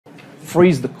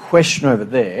freeze the question over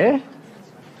there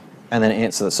and then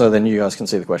answer it so then you guys can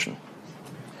see the question.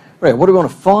 Right, what do we want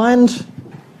to find?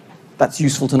 That's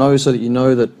useful to know so that you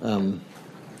know that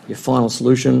your final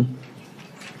solution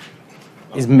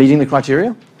is meeting the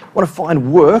criteria. I want to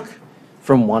find work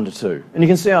from 1 to 2. And you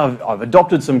can see I've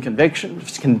adopted some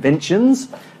conventions.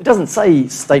 It doesn't say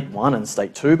state 1 and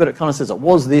state 2, but it kind of says it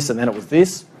was this and then it was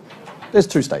this. There's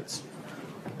 2 states.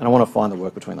 And I want to find the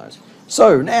work between those.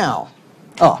 So now,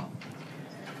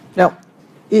 now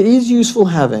it is useful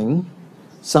having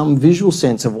some visual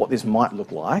sense of what this might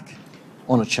look like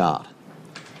on a chart.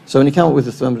 So when you come up with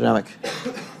a thermodynamic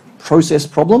process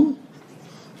problem,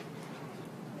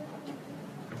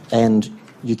 and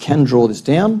you can draw this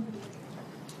down,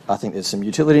 I think there's some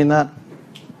utility in that.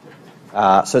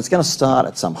 So it's going to start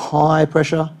at some high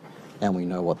pressure, and we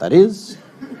know what that is.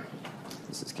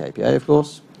 This is kPa, of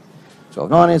course.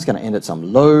 1290, it's going to end at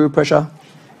some low pressure,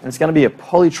 and it's going to be a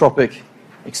polytropic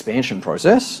expansion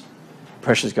process.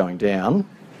 Pressure's going down.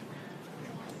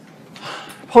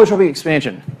 Polytropic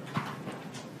expansion.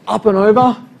 Up and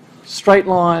over, straight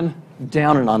line,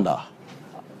 down and under.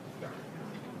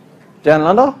 Down and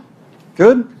under?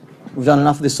 Good. We've done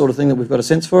enough of this sort of thing that we've got a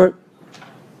sense for it.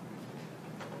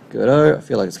 Good-o. I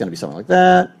feel like it's going to be something like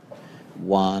that.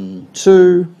 1,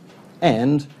 2,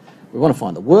 and we want to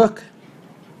find the work,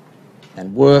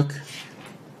 and work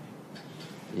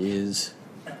is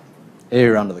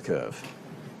area under the curve.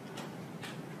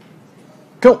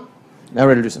 Cool. Now we're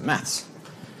ready to do some maths.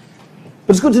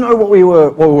 But it's good to know what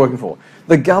we're working for.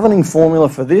 The governing formula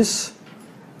for this,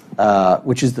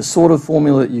 which is the sort of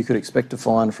formula that you could expect to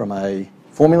find from a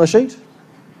formula sheet,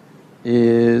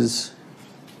 is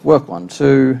work 1,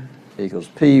 2 equals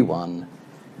P1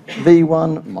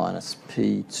 V1 minus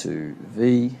P2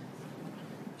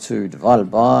 V2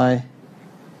 divided by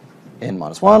n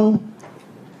minus 1,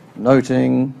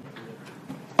 noting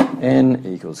n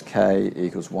equals k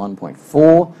equals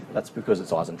 1.4. That's because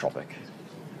it's isentropic.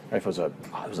 If it was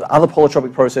another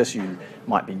polytropic process, you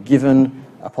might be given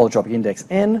a polytropic index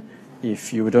n.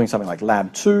 If you were doing something like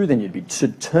lab 2, then you'd be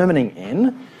determining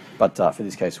n. But for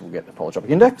this case, we'll get the polytropic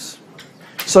index.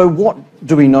 So what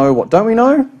do we know, what don't we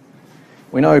know?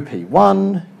 We know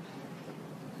P1.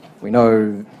 We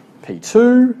know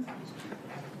P2.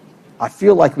 I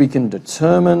feel like we can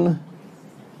determine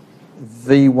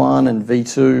V1 and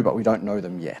V2, but we don't know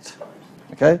them yet.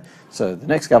 Okay? So the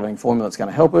next governing formula that's going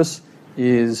to help us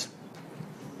is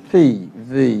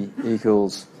PV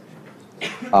equals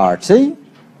RT.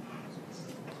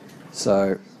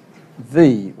 So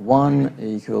V1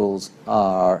 equals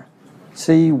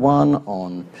RT1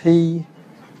 on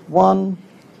P1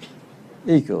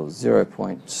 equals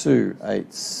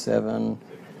 0.287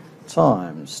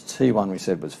 times T1 we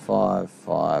said was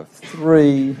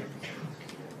 553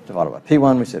 divided by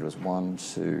P1 we said was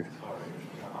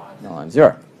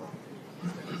 1290.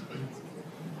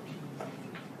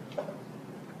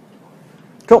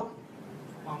 Cool.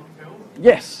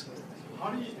 Yes. How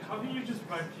do you just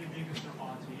write PV equals to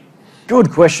RT?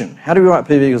 Good question. How do we write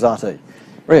PV equals RT?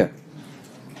 Ria,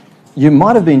 you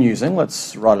might have been using,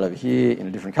 let's write it over here in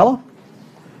a different colour.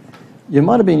 You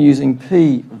might have been using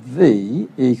PV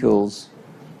equals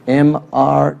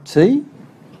MRT.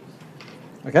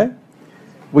 Okay?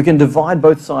 We can divide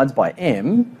both sides by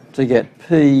M to get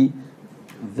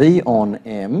PV on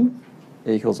M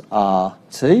equals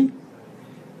RT.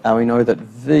 And we know that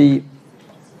V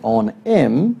on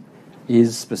M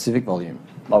is specific volume,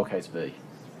 lowercase v.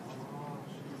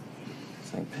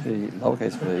 Saying P,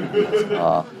 lowercase v,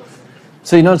 R.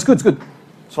 See, no, it's good, it's good.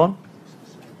 It's fine.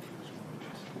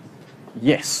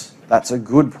 Yes, that's a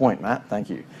good point, Matt. Thank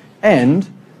you. And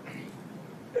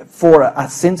for a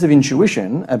sense of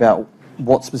intuition about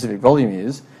what specific volume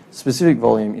is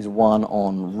 1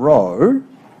 on rho,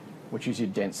 which is your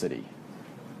density.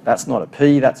 That's not a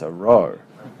P, that's a rho,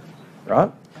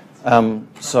 right?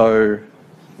 So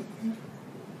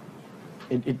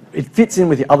it fits in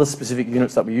with the other specific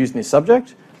units that we use in this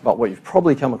subject, but what you've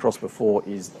probably come across before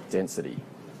is density.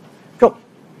 Cool.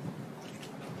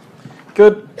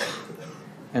 Good.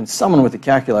 And someone with a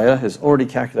calculator has already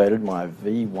calculated my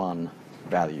V1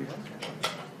 value.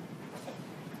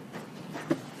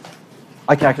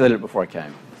 I calculated it before I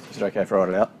came. Is it okay if I write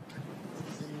it out?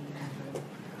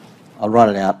 I'll write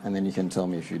it out and then you can tell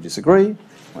me if you disagree.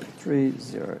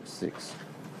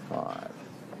 13065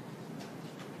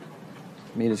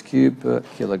 meters cubed per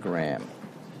kilogram.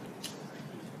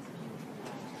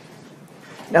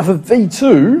 Now for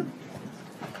V2,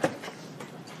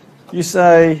 you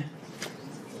say,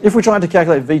 if we're trying to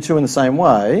calculate V2 in the same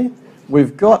way,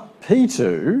 we've got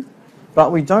P2,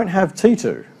 but we don't have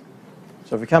T2.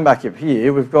 So if we come back up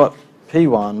here, we've got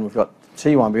P1, we've got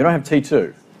T1, but we don't have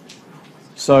T2.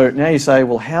 So now you say,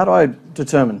 well, how do I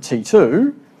determine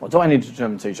T2? Or do I need to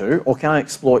determine T2? Or can I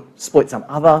exploit some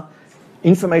other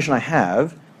information I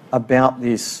have about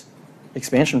this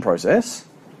expansion process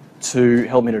to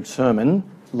help me determine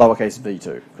lowercase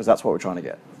v2? Because that's what we're trying to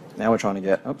get. Now we're trying to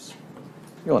get, oops,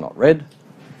 you're not red.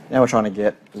 Now we're trying to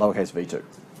get lowercase v2.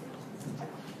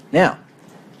 Now,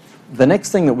 the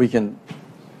next thing that we can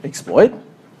exploit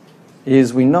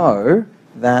is we know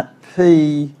that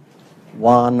P1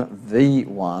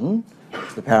 v1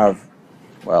 to the power of,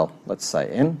 well, let's say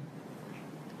n,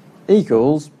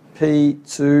 equals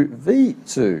P2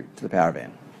 v2 to the power of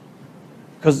n.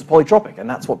 Because it's polytropic, and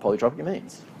that's what polytropic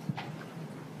means.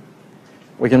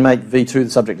 We can make v2 the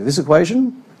subject of this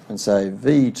equation and say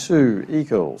v2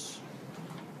 equals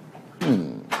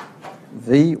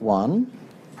v1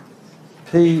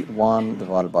 P1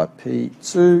 divided by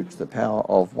P2 to the power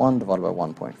of 1 divided by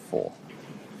 1.4.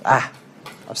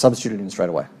 I've substituted in straight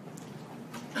away.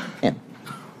 N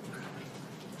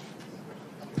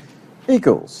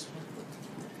equals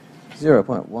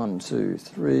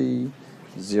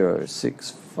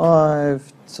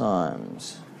 0.123065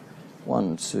 times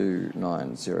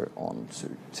 1290 on to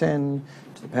 10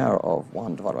 to the power of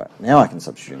 1 divided by... Now I can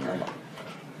substitute in the number.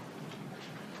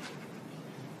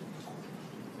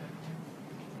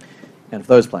 And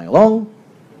for those playing along,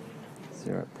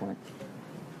 0.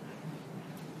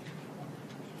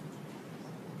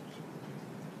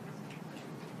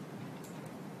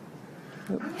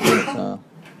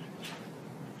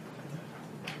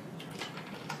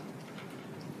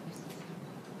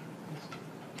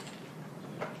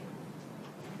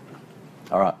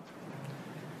 All right.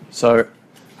 So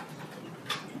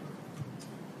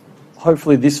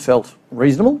hopefully this felt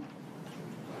reasonable,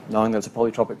 knowing that it's a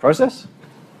polytropic process.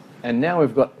 And now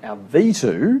we've got our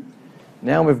V2.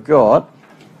 Now we've got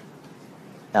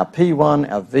our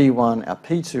P1, our V1, our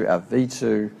P2, our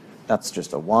V2. That's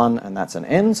just a 1 and that's an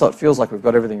n. So it feels like we've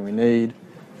got everything we need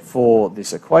for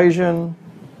this equation.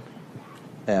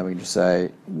 And we can just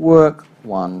say work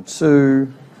 1,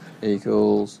 2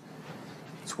 equals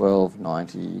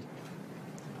 1290,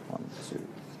 1, 2,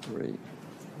 3,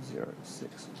 0,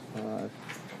 6, 5,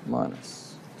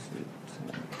 minus 2,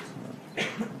 10,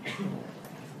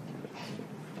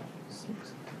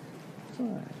 6, 5,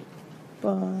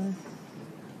 5.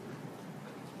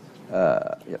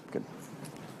 Yep, good.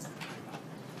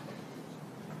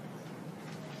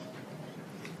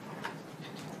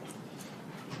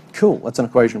 Cool, that's an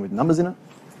equation with numbers in it.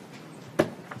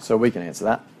 So we can answer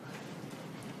that.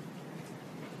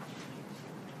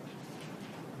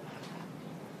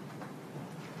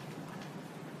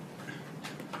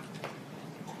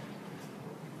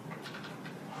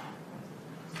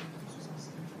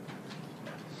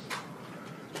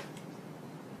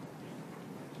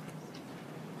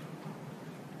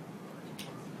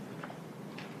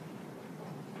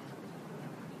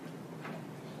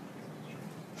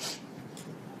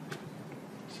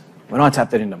 When I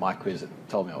tapped it into my quiz, it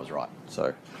told me I was right,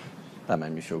 so that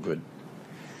made me feel good.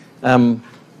 I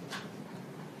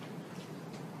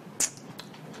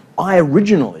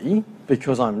originally,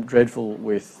 because I'm dreadful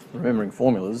with remembering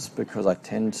formulas, because I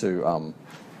tend to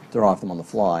derive them on the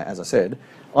fly, as I said,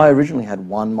 I originally had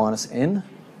 1 minus n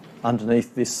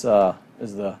underneath this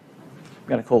as the, I'm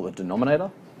going to call it the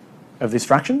denominator of this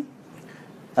fraction.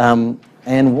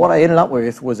 And what I ended up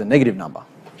with was a negative number.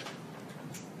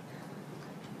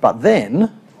 But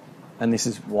then, and this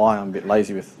is why I'm a bit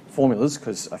lazy with formulas,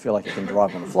 because I feel like I can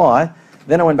derive them on the fly,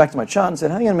 then I went back to my chart and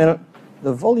said, hang on a minute,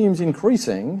 the volume's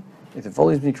increasing. If the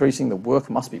volume's increasing, the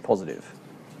work must be positive.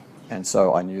 And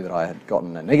so I knew that I had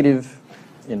gotten a negative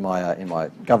in my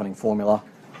governing formula,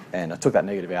 and I took that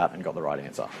negative out and got the right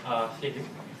answer. Stephen?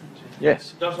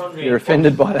 Yes. Just wondering, You're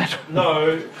offended by that?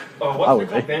 No. What's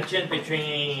the convention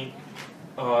between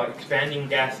expanding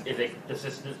gas? Is it the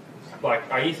system? Like,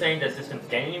 are you saying the system's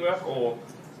gaining work or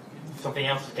something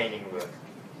else is gaining work?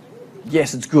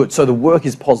 Yes, it's good. So the work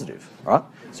is positive, right?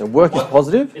 So work is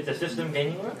positive. Is the system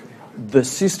gaining work? The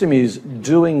system is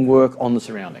doing work on the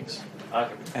surroundings.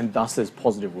 Okay. And thus there's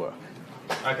positive work.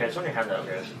 Okay, just wondering how that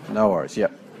goes. No worries,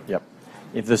 yep.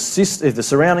 If the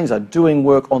surroundings are doing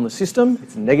work on the system,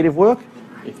 it's negative work.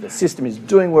 If the system is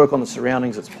doing work on the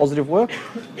surroundings, it's positive work.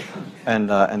 And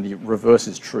the reverse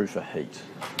is true for heat.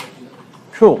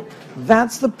 Cool.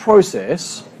 That's the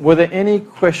process. Were there any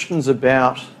questions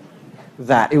about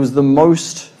that? It was the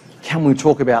most, can we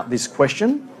talk about this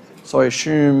question? So I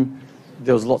assume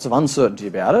there was lots of uncertainty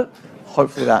about it.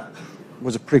 Hopefully that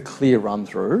was a pretty clear run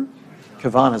through.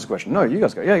 Kavan has a question. No, you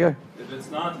guys go. Yeah, go. If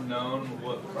it's not known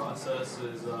what process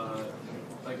is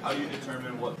like how do you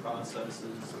determine what process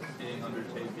is being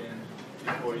undertaken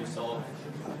before you solve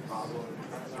the problem?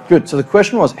 Good. So the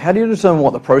question was, how do you determine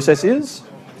what the process is?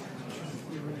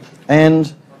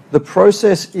 And the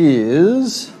process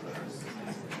is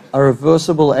a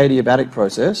reversible adiabatic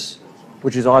process,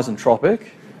 which is isentropic.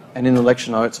 And in the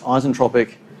lecture notes,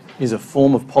 isentropic is a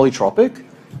form of polytropic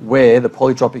where the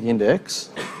polytropic index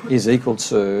is equal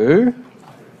to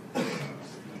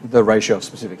the ratio of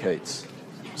specific heats.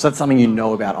 So that's something you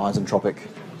know about isentropic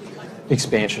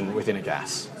expansion within a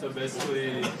gas. So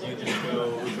basically, you just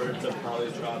go revert to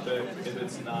polytropic if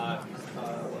it's not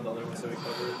one of the other ones that we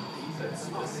covered that's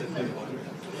specific.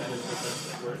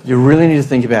 You really need to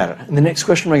think about it. And the next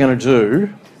question we're going to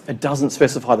do, it doesn't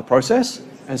specify the process,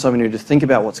 and so we need to think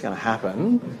about what's going to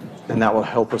happen, and that will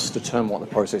help us determine what the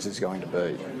process is going to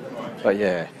be. But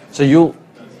yeah, so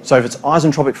if it's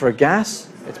isentropic for a gas,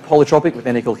 it's polytropic with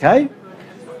N equal K.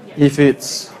 If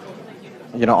it's,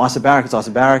 isobaric, it's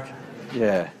isobaric.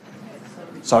 Yeah.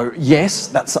 So yes,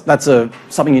 that's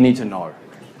something you need to know.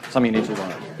 Something you need to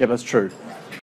learn. Yeah, that's true.